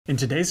In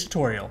today's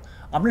tutorial,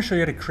 I'm going to show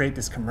you how to create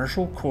this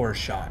commercial Coors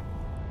shot.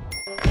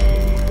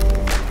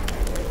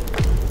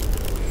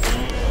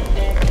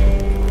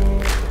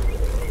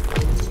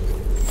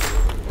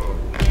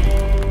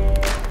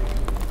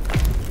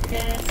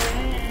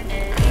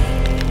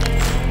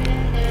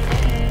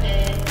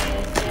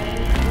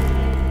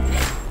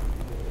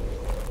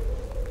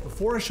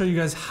 Before I show you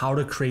guys how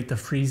to create the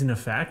freezing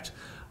effect,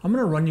 I'm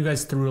going to run you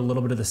guys through a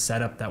little bit of the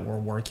setup that we're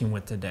working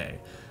with today.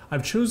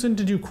 I've chosen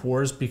to do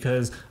Coors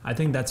because I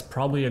think that's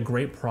probably a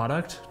great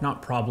product.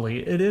 Not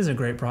probably, it is a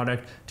great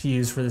product to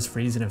use for this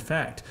freezing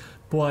effect.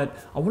 But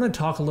I want to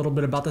talk a little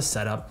bit about the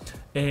setup,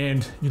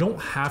 and you don't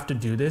have to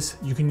do this.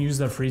 You can use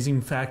the freezing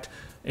effect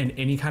in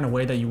any kind of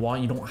way that you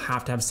want. You don't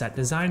have to have set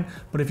design,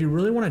 but if you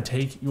really want to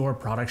take your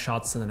product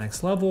shots to the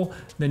next level,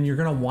 then you're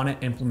going to want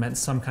to implement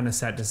some kind of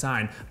set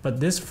design. But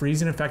this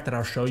freezing effect that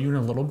I'll show you in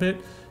a little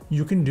bit,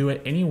 you can do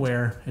it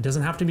anywhere. It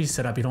doesn't have to be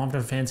set up. You don't have to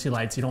have fancy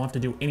lights. You don't have to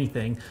do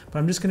anything, but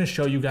I'm just going to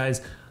show you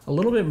guys a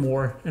little bit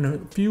more and a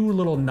few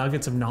little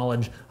nuggets of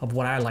knowledge of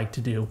what I like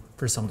to do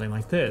for something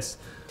like this.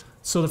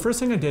 So the first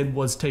thing I did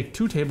was take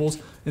two tables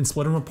and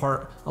split them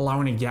apart,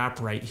 allowing a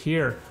gap right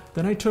here.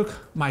 Then I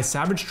took my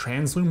Savage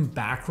Translume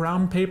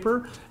background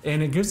paper,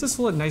 and it gives this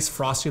a nice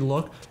frosty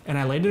look, and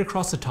I laid it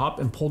across the top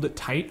and pulled it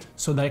tight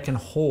so that it can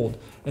hold.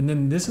 And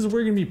then this is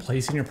where you're gonna be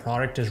placing your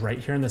product, is right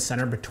here in the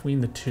center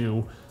between the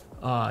two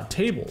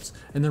tables.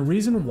 And the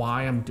reason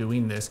why I'm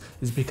doing this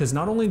is because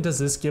not only does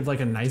this give like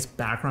a nice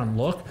background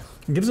look,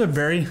 it gives a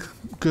very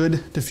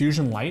good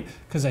diffusion light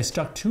because I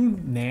stuck two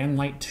NaN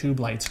light tube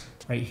lights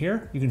right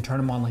here. You can turn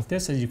them on like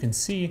this, as you can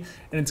see,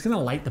 and it's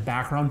gonna light the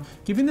background,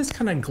 giving this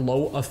kind of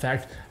glow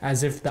effect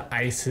as if the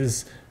ice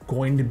is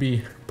going to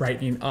be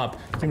brightening up,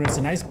 giving us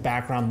a nice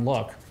background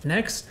look.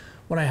 Next,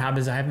 what I have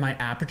is I have my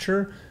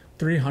Aperture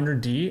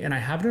 300D, and I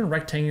have it in a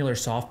rectangular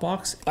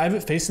softbox. I have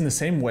it facing the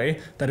same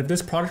way that if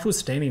this product was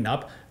standing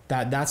up,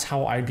 that's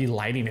how I'd be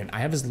lighting it. I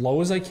have as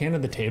low as I can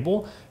at the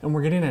table, and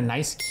we're getting a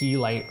nice key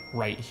light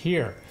right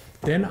here.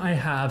 Then I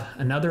have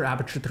another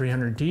Aperture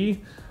 300D,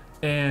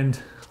 and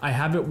I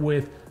have it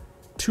with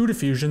two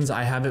diffusions.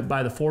 I have it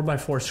by the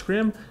 4x4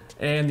 scrim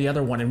and the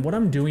other one. And what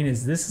I'm doing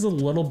is this is a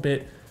little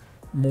bit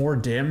more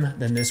dim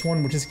than this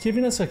one, which is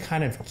giving us a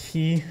kind of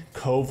key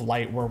cove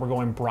light where we're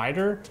going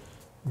brighter,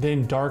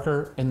 then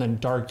darker, and then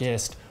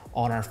darkest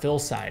on our fill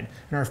side.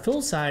 And our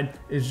fill side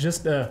is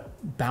just a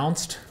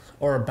bounce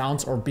or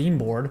beam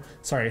board.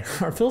 Sorry,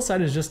 our fill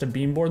side is just a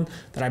beam board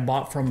that I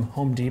bought from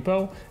Home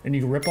Depot, and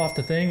you rip off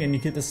the thing and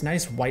you get this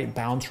nice white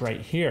bounce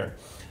right here.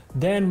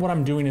 Then what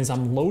I'm doing is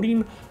I'm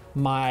loading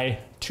my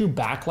two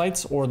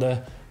backlights, or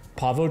the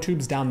Pavo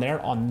tubes, down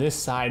there on this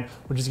side,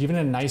 which is giving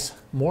a nice,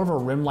 more of a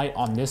rim light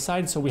on this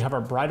side. So we have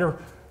our brighter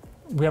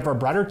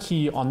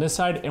key on this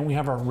side, and we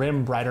have our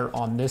rim brighter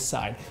on this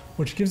side,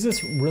 which gives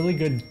us really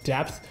good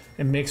depth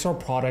and makes our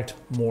product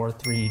more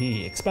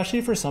 3D,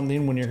 especially for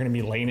something when you're gonna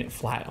be laying it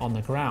flat on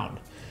the ground.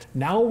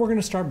 Now we're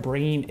gonna start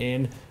bringing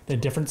in the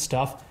different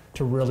stuff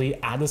to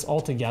really add this all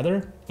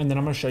together, and then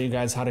I'm gonna show you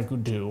guys how to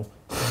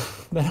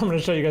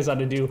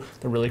do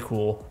the really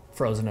cool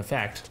frozen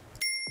effect.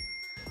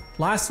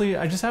 Lastly,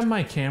 I just have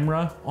my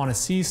camera on a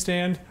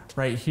C-stand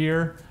right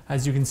here.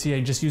 As you can see, I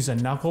just use a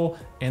knuckle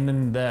and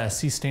then the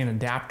C-stand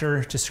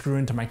adapter to screw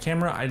into my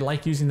camera. I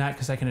like using that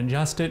because I can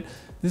adjust it.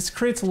 This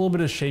creates a little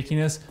bit of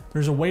shakiness.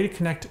 There's a way to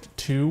connect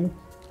two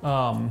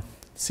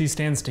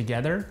C-stands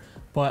together,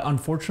 but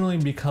unfortunately,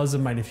 because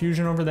of my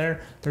diffusion over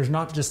there, there's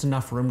not just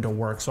enough room to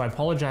work. So I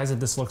apologize if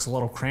this looks a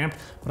little cramped,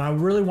 but I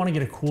really want to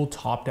get a cool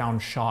top-down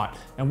shot.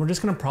 And we're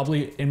just gonna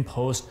probably in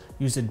post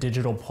use a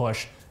digital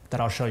push that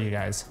I'll show you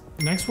guys.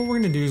 Next, what we're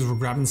gonna do is we're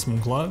grabbing some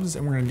gloves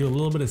and we're gonna do a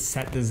little bit of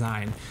set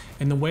design.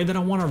 And the way that I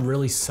wanna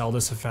really sell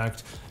this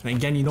effect, and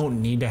again, you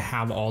don't need to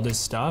have all this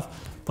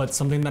stuff, but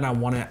something that I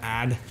wanna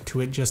add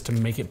to it just to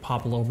make it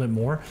pop a little bit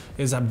more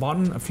is I've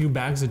bought a few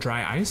bags of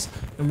dry ice,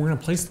 and we're gonna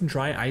place the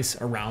dry ice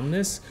around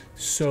this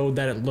so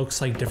that it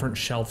looks like different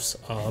shelves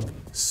of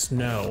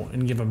snow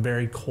and give a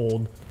very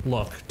cold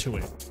look to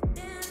it.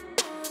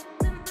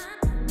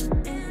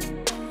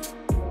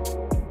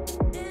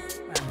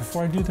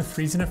 Before I do the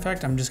freezing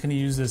effect, I'm just gonna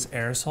use this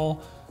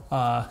aerosol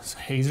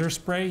hazer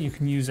spray. You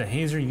can use a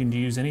hazer, you can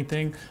use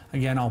anything.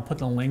 Again, I'll put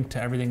the link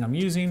to everything I'm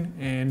using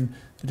in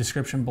the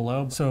description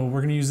below. So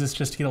we're gonna use this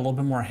just to get a little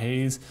bit more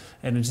haze,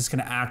 and it's just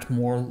gonna act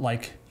more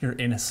like you're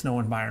in a snow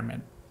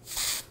environment.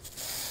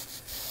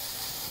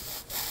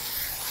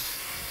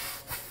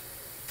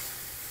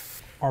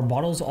 Our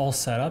bottle's all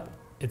set up.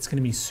 It's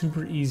gonna be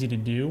super easy to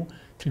do.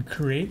 To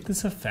create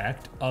this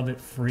effect of it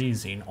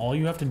freezing, all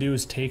you have to do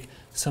is take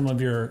some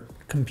of your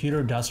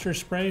computer duster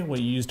spray,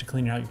 what you use to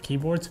clean out your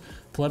keyboards,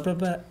 flip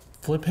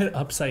it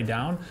upside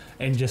down,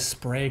 and just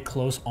spray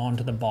close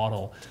onto the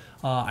bottle.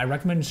 I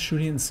recommend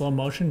shooting it in slow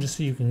motion just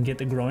so you can get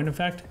the growing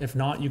effect. If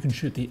not, you can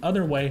shoot the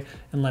other way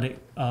and let it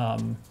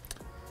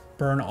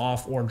burn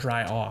off or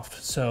dry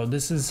off. So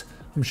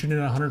I'm shooting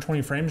at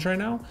 120 frames right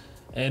now,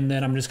 and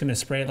then I'm just gonna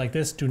spray it like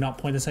this. Do not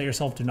point this at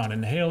yourself, do not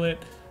inhale it.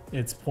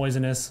 It's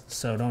poisonous,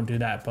 so don't do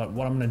that. But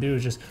what I'm gonna do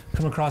is just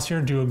come across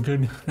here, do a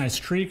good, nice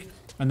streak,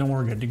 and then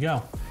we're good to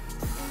go.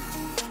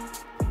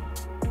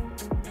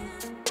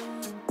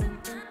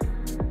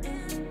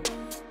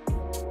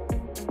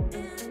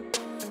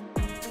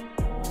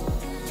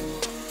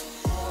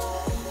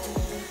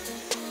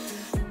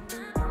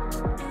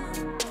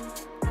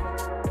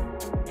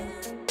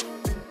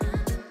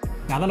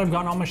 Now that I've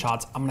gotten all my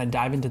shots, I'm gonna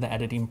dive into the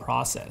editing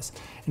process.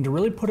 And to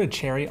really put a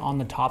cherry on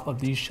the top of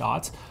these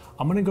shots,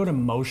 I'm gonna go to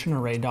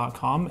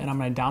motionarray.com and I'm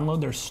gonna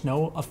download their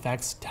snow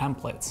effects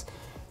templates.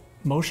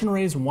 Motion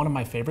Array is one of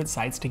my favorite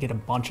sites to get a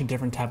bunch of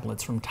different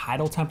templates, from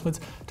title templates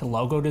to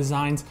logo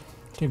designs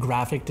to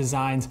graphic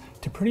designs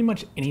to pretty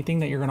much anything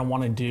that you're gonna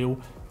wanna do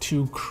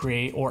to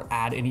create or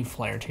add any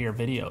flair to your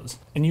videos.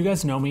 And you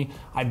guys know me,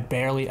 I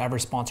barely ever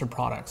sponsor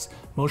products.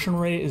 Motion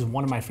Array is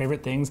one of my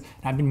favorite things,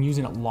 and I've been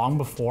using it long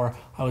before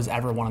I was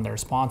ever one of their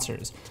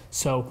sponsors.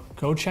 So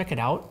go check it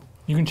out.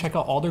 You can check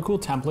out all their cool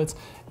templates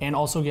and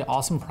also get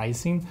awesome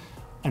pricing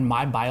in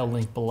my bio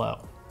link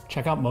below.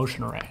 Check out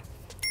Motion Array.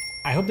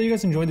 I hope that you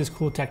guys enjoyed this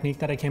cool technique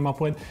that I came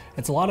up with.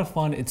 It's a lot of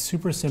fun, it's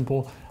super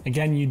simple.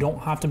 Again, you don't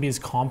have to be as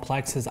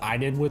complex as I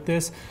did with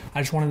this.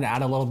 I just wanted to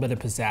add a little bit of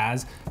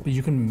pizzazz, but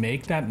you can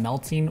make that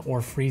melting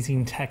or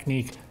freezing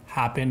technique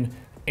happen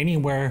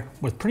anywhere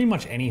with pretty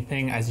much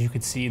anything. As you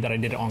could see that I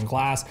did it on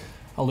glass,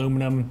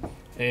 aluminum,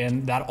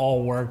 and that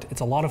all worked.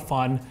 It's a lot of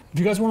fun. If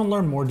you guys want to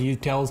learn more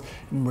details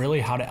and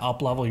really how to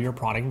up level your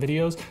product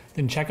videos,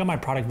 then check out my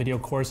product video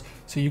course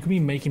so you can be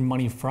making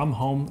money from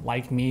home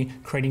like me,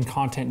 creating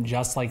content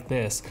just like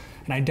this.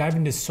 And I dive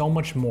into so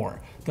much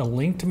more. The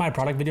link to my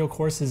product video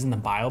course is in the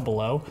bio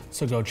below,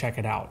 so go check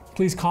it out.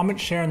 Please comment,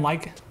 share, and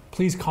like.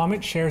 Please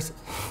comment,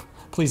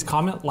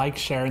 like,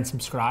 share, and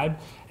subscribe.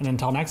 And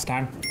until next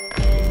time.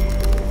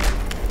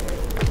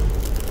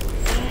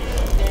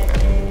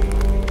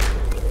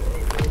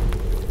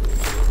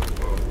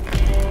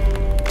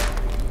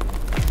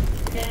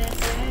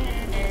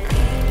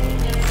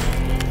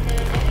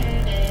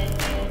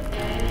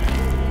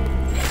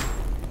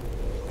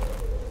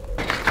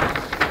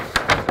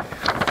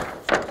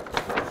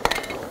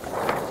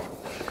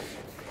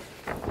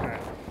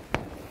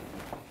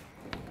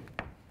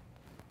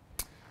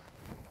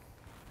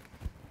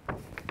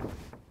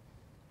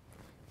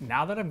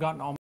 Now that I've gotten all